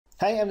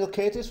Hi, I'm Neil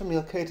Curtis from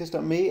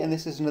neilcurtis.me, and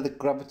this is another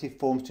Gravity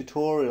Forms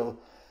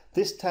tutorial.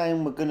 This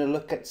time we're going to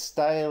look at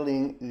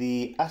styling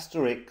the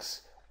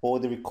asterisks or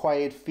the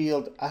required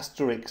field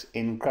asterisks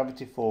in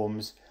Gravity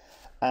Forms.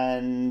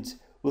 And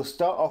we'll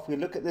start off, we'll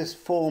look at this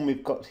form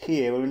we've got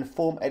here. We're in the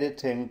form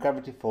editor in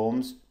Gravity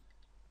Forms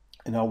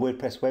in our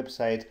WordPress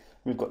website.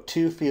 We've got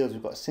two fields.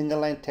 We've got a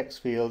single line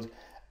text field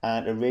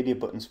and a radio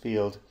buttons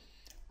field.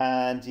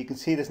 And you can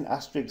see there's an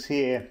asterisk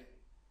here.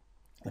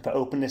 If I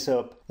open this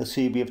up, you'll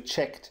see we have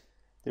checked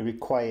the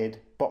required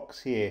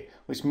box here,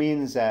 which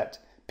means that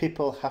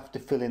people have to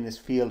fill in this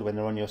field when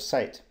they're on your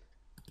site.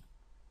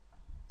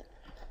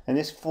 And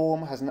this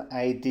form has an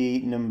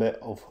ID number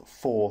of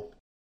 4.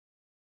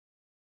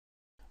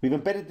 We've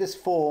embedded this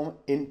form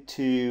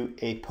into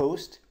a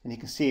post, and you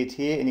can see it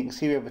here, and you can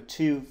see we have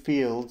two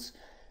fields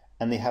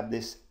and they have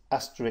this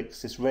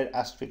asterisk, this red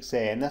asterisk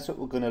there, and that's what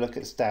we're going to look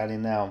at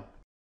styling now.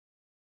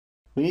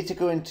 We need to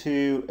go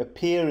into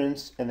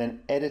Appearance and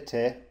then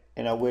Editor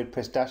in our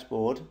WordPress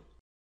dashboard.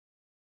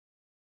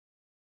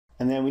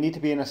 And then we need to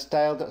be in a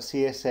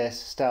style.css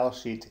style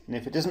sheet. And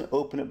if it doesn't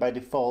open it by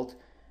default,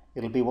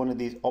 it'll be one of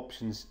these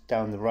options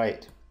down the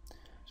right.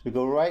 So we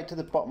go right to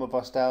the bottom of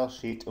our style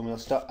sheet and we'll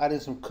start adding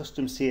some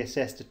custom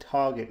CSS to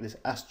target this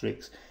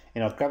asterisk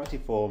in our Gravity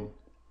form.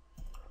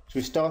 So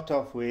we start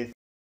off with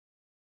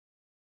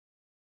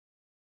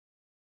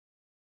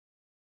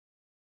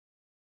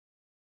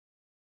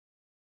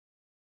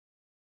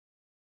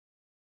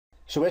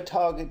So we're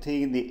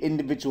targeting the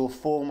individual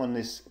form on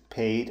this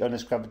page, on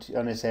this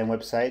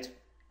website,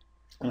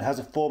 and it has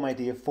a form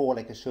ID of 4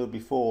 like I showed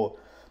before.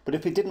 But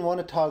if we didn't want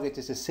to target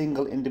as a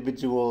single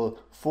individual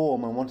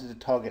form and wanted to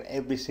target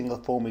every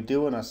single form we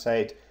do on our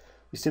site,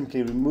 we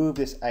simply remove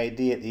this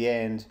ID at the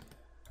end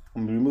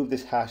and we remove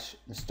this hash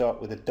and start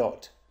with a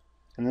dot.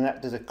 And then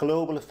that does a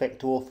global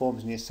effect to all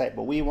forms on your site,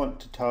 but we want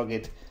to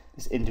target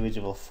this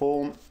individual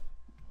form.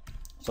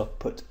 So I'll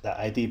put that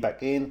ID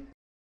back in.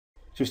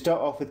 So we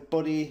start off with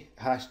body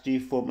hash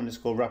gform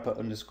underscore wrapper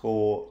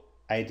underscore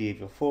ID of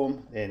your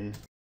form, then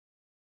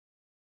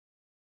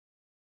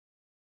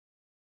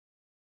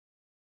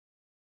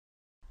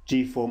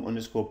gform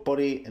underscore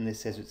body, and this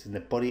says it's in the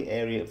body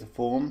area of the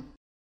form,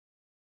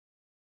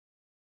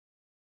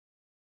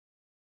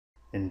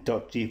 then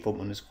dot gform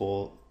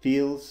underscore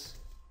fields,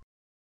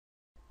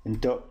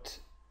 and dot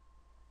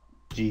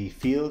g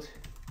field,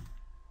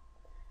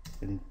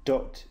 and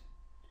dot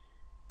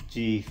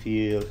g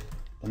field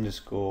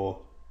underscore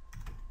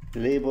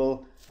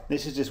label.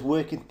 This is just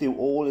working through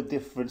all the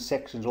different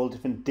sections, all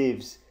different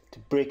divs to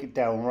break it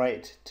down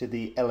right to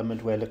the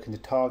element we're looking to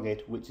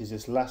target, which is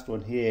this last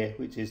one here,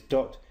 which is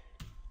dot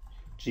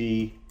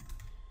g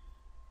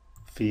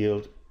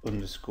field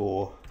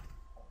underscore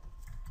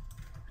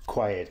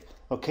required.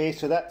 Okay,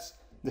 so that's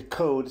the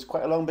code. It's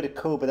quite a long bit of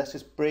code, but that's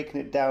just breaking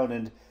it down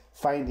and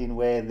finding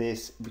where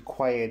this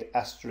required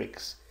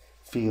asterisk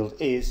field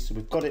is. So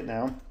we've got it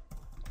now,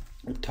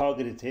 we've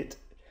targeted it.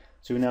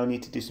 So we now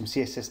need to do some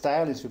CSS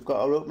styling. So we've got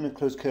our open and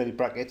close curly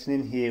brackets, and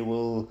in here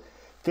we'll,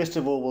 first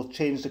of all, we'll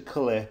change the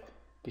color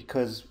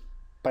because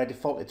by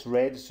default it's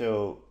red,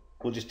 so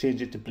we'll just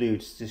change it to blue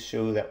just to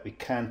show that we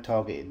can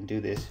target it and do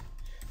this. So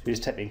we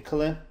just type in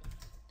color,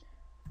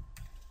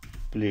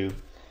 blue.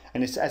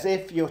 And it's as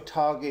if you're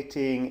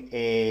targeting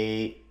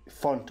a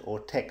font or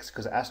text,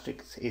 because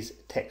asterisk is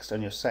text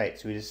on your site.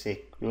 So we just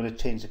say we want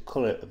to change the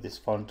color of this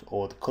font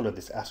or the color of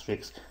this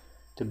asterisk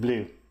to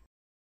blue.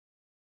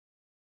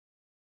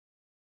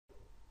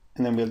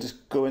 And then we'll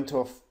just go into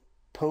our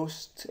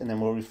post and then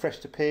we'll refresh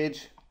the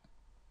page.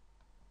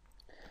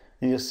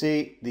 And you'll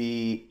see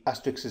the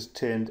asterisk has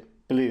turned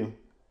blue.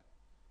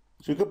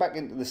 So we go back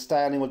into the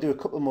styling, we'll do a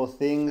couple more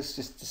things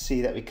just to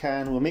see that we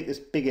can. We'll make this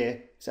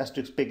bigger, this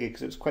asterisk bigger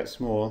because it's quite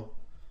small.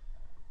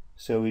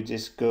 So we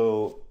just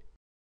go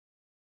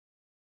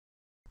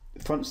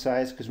font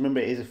size, because remember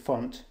it is a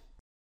font.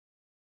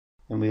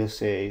 And we'll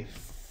say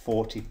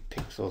 40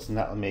 pixels and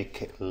that'll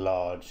make it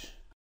large.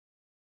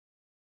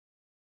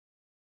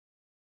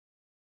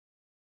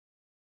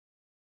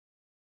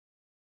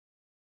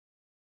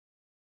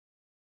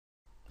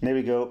 There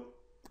we go,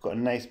 we've got a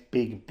nice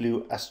big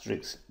blue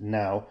asterisk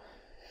now.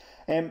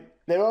 There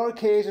are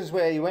occasions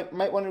where you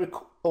might want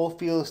all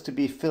fields to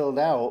be filled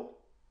out,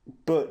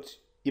 but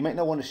you might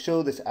not want to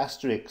show this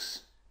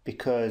asterisk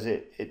because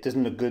it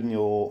doesn't look good in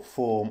your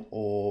form,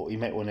 or you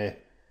might want to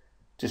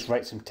just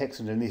write some text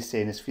underneath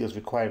saying this field's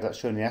required without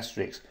showing the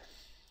asterisk.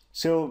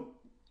 So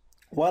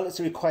while it's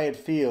a required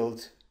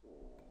field,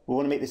 we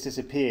want to make this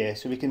disappear.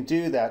 So we can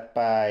do that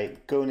by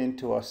going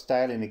into our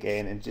styling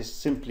again and just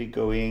simply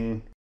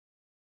going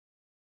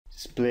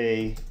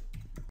display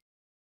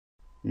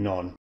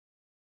none.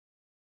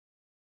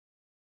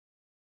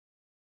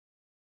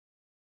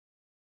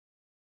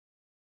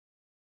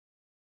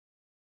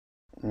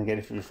 And again,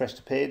 if you refresh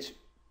the page,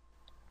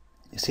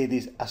 you see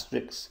these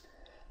asterisks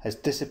has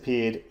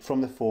disappeared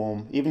from the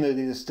form, even though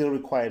these are still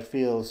required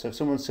fields. So if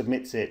someone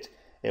submits it,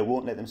 it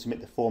won't let them submit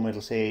the form.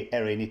 It'll say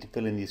error, you need to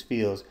fill in these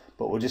fields,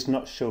 but we're just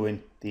not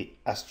showing the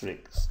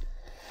asterisks.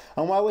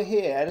 And while we're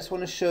here, I just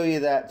want to show you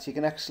that you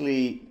can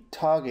actually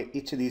target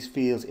each of these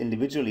fields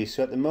individually.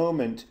 So at the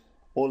moment,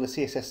 all the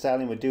CSS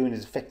styling we're doing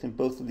is affecting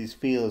both of these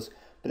fields,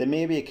 but there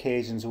may be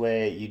occasions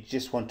where you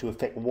just want to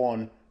affect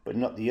one but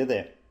not the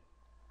other.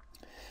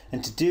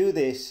 And to do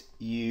this,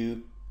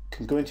 you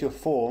can go into your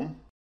form,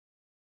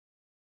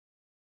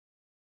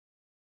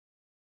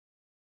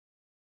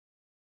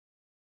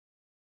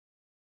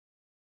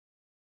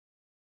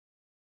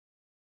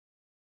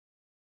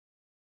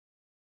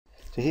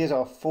 so here's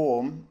our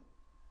form.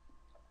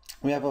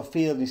 We have our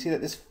field, and you see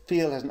that this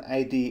field has an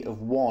ID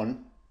of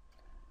 1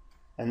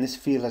 and this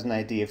field has an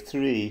ID of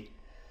 3.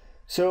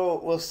 So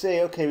we'll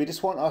say, okay, we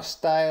just want our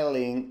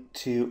styling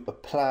to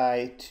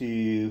apply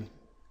to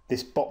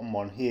this bottom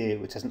one here,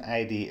 which has an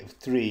ID of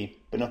 3,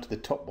 but not to the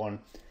top one.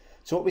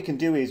 So what we can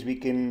do is we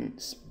can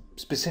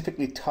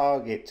specifically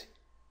target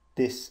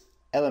this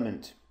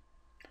element.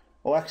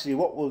 Or actually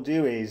what we'll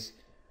do is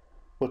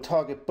we'll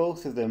target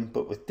both of them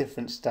but with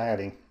different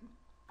styling.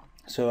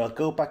 So I'll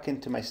go back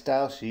into my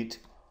style sheet,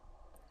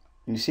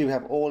 and you see we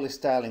have all this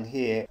styling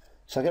here.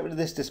 So I'll get rid of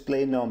this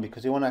display none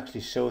because we want to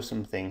actually show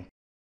something.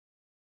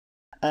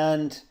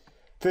 And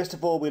first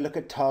of all, we look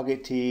at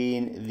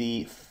targeting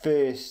the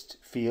first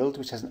field,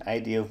 which has an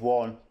ID of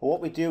 1. But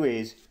what we do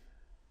is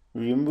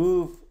we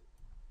remove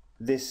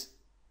this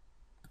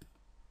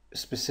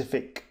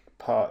specific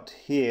part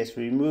here. So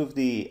we remove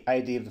the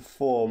ID of the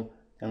form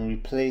and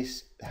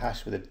replace the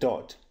hash with a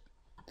dot.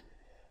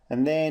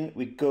 And then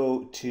we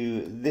go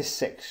to this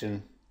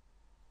section,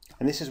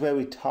 and this is where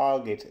we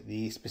target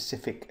the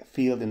specific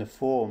field in the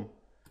form.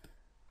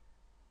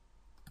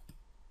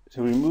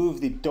 So remove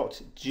the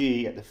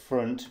 .g at the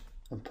front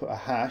and put a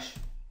hash,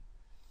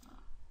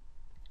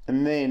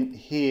 and then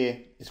here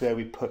is where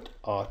we put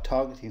our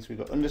targeting. So we've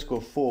got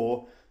 _4, so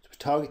we're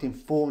targeting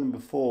form number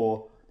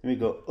 4, then we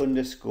go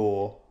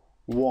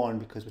 _1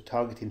 because we're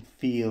targeting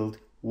field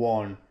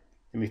 1,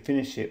 and we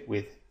finish it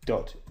with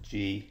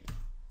 .g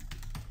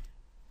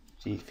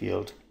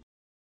field.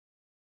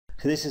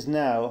 So this is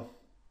now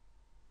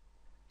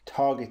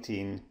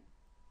targeting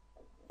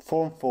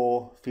form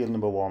 4, field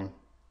number 1.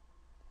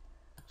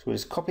 So we'll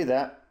just copy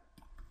that,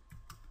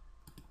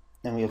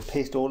 and we'll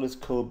paste all this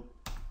code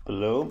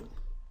below,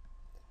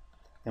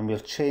 and we'll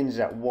change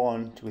that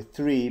 1 to a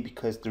 3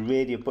 because the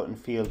radio button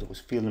field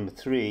was field number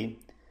 3. And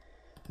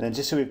then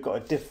just so we've got a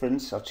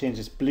difference, I'll change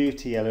this blue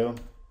to yellow,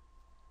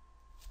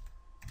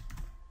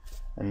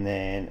 and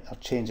then I'll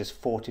change this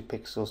 40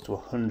 pixels to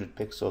 100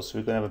 pixels. So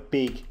we're going to have a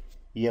big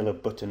yellow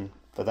button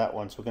for that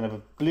one. So we're going to have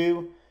a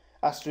blue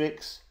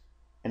asterisk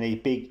and a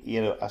big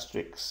yellow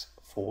asterisk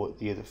for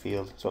the other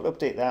field. So I'll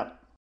update that.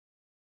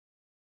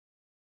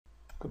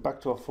 Go back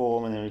to our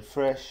form and then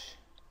refresh,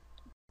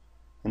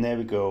 and there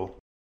we go.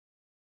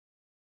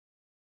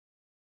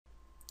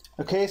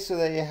 Okay, so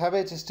there you have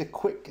it, just a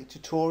quick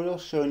tutorial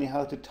showing you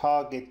how to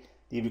target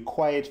the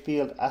required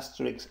field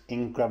asterisks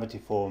in Gravity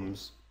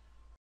Forms.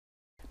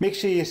 Make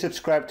sure you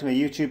subscribe to my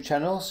YouTube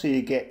channel so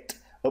you get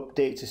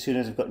updates as soon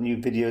as I've got new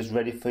videos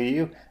ready for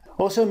you.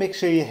 Also, make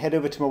sure you head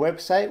over to my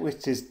website,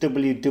 which is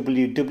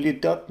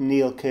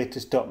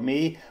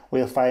www.neilcurtis.me,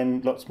 where you'll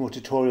find lots more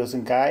tutorials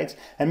and guides.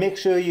 And make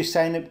sure you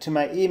sign up to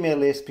my email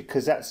list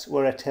because that's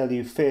where I tell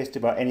you first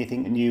about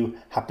anything new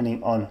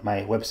happening on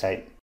my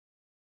website.